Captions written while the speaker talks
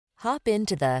Hop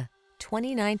into the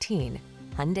 2019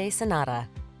 Hyundai Sonata.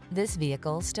 This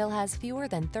vehicle still has fewer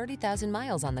than 30,000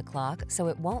 miles on the clock, so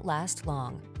it won't last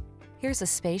long. Here's a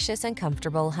spacious and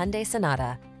comfortable Hyundai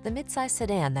Sonata, the midsize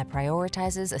sedan that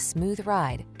prioritizes a smooth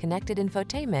ride, connected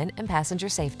infotainment, and passenger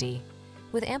safety.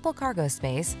 With ample cargo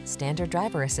space, standard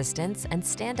driver assistance, and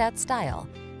standout style,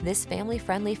 this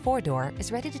family-friendly four-door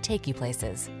is ready to take you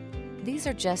places. These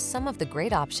are just some of the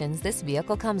great options this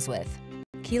vehicle comes with: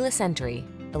 keyless entry,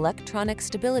 electronic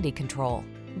stability control,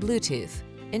 Bluetooth,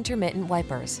 intermittent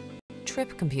wipers,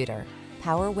 trip computer,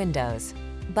 power windows,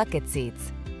 bucket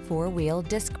seats, four-wheel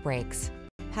disc brakes,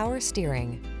 power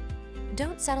steering.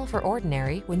 Don't settle for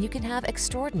ordinary when you can have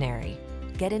extraordinary.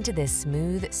 Get into this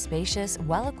smooth, spacious,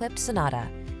 well-equipped Sonata.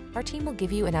 Our team will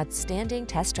give you an outstanding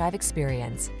test drive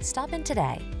experience. Stop in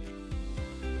today.